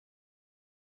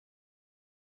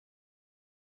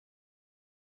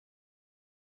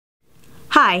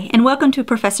Hi, and welcome to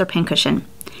Professor Pincushion.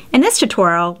 In this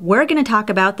tutorial, we're going to talk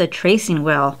about the tracing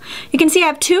wheel. You can see I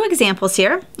have two examples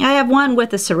here. I have one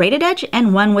with a serrated edge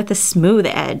and one with a smooth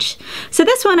edge. So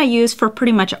this one I use for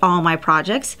pretty much all my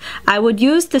projects. I would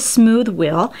use the smooth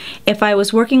wheel if I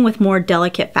was working with more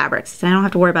delicate fabrics, so I don't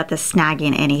have to worry about the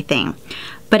snagging anything.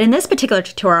 But in this particular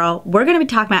tutorial, we're going to be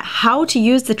talking about how to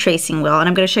use the tracing wheel, and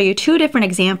I'm going to show you two different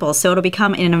examples so it'll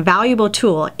become an invaluable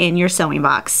tool in your sewing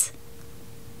box.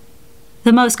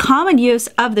 The most common use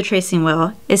of the tracing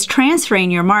wheel is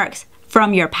transferring your marks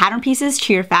from your pattern pieces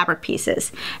to your fabric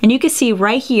pieces. And you can see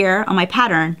right here on my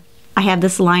pattern, I have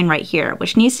this line right here,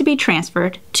 which needs to be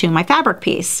transferred to my fabric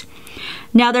piece.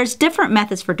 Now there's different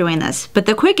methods for doing this, but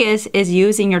the quickest is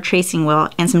using your tracing wheel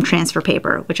and some transfer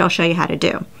paper, which I'll show you how to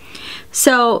do.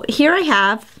 So here I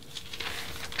have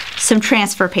some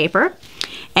transfer paper,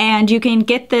 and you can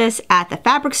get this at the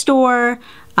fabric store,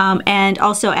 and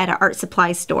also at an art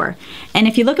supply store. And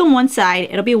if you look on one side,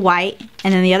 it'll be white,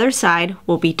 and then the other side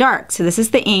will be dark. So this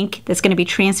is the ink that's going to be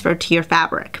transferred to your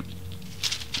fabric.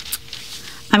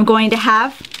 I'm going to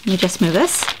have, let me just move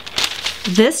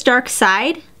this dark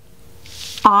side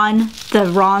on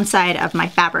the wrong side of my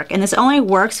fabric. And this only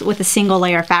works with a single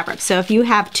layer of fabric. So if you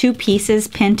have two pieces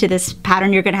pinned to this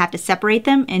pattern, you're going to have to separate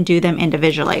them and do them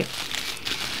individually.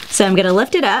 So I'm going to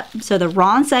lift it up so the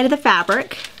wrong side of the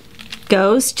fabric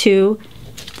goes to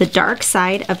the dark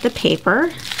side of the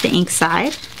paper, the ink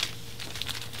side.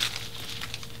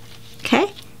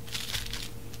 Okay.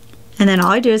 And then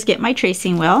all I do is get my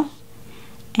tracing wheel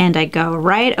and I go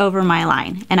right over my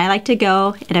line. And I like to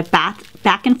go in a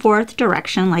back and forth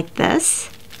direction like this,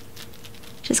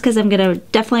 just because I'm going to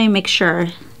definitely make sure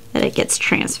that it gets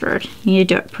transferred. You need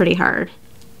to do it pretty hard.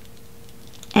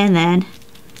 And then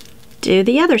do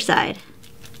the other side.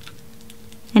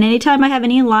 And anytime I have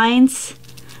any lines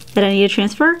that I need to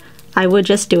transfer, I would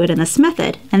just do it in this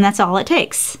method, and that's all it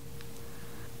takes.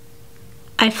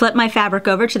 I flip my fabric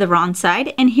over to the wrong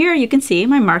side, and here you can see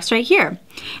my marks right here.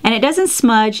 And it doesn't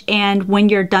smudge, and when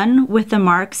you're done with the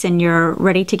marks and you're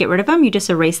ready to get rid of them, you just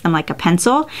erase them like a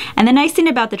pencil. And the nice thing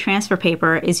about the transfer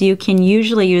paper is you can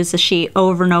usually use the sheet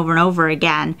over and over and over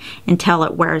again until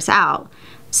it wears out.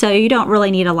 So you don't really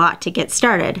need a lot to get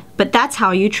started, but that's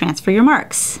how you transfer your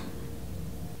marks.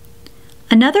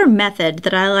 Another method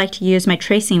that I like to use my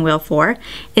tracing wheel for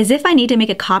is if I need to make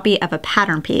a copy of a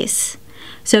pattern piece.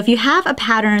 So if you have a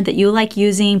pattern that you like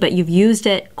using but you've used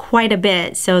it quite a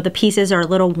bit, so the pieces are a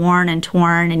little worn and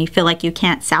torn and you feel like you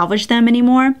can't salvage them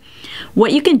anymore,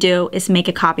 what you can do is make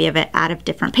a copy of it out of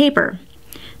different paper.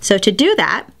 So to do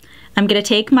that, I'm going to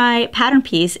take my pattern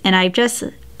piece and I just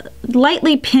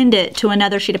lightly pinned it to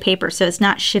another sheet of paper so it's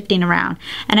not shifting around,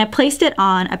 and I placed it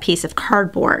on a piece of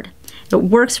cardboard. It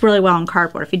works really well on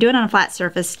cardboard. If you do it on a flat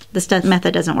surface, this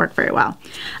method doesn't work very well.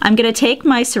 I'm going to take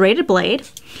my serrated blade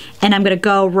and I'm going to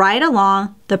go right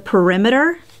along the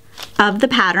perimeter of the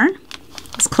pattern,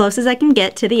 as close as I can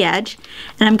get to the edge,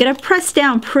 and I'm going to press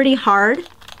down pretty hard,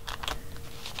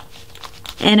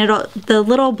 and the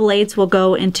little blades will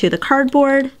go into the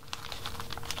cardboard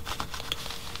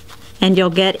and you'll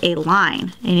get a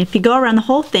line. And if you go around the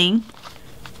whole thing,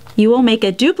 you will make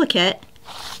a duplicate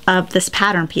of this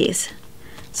pattern piece.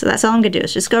 So that's all I'm going to do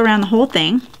is just go around the whole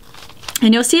thing.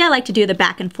 And you'll see I like to do the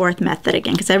back and forth method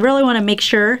again because I really want to make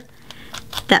sure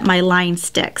that my line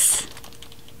sticks.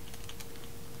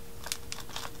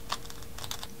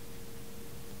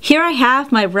 Here I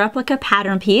have my replica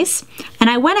pattern piece, and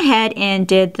I went ahead and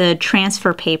did the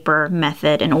transfer paper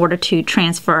method in order to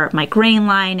transfer my grain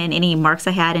line and any marks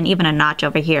I had, and even a notch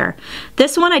over here.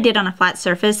 This one I did on a flat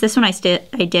surface. This one I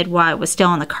did while it was still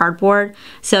on the cardboard,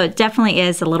 so it definitely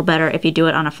is a little better if you do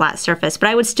it on a flat surface, but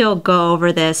I would still go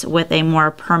over this with a more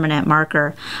permanent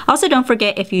marker. Also, don't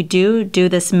forget, if you do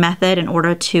this method in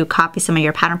order to copy some of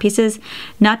your pattern pieces,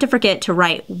 not to forget to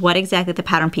write what exactly the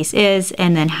pattern piece is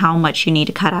and then how much you need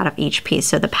to cut out of each piece,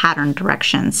 so the pattern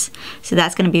directions. So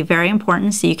that's going to be very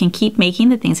important so you can keep making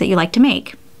the things that you like to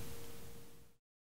make.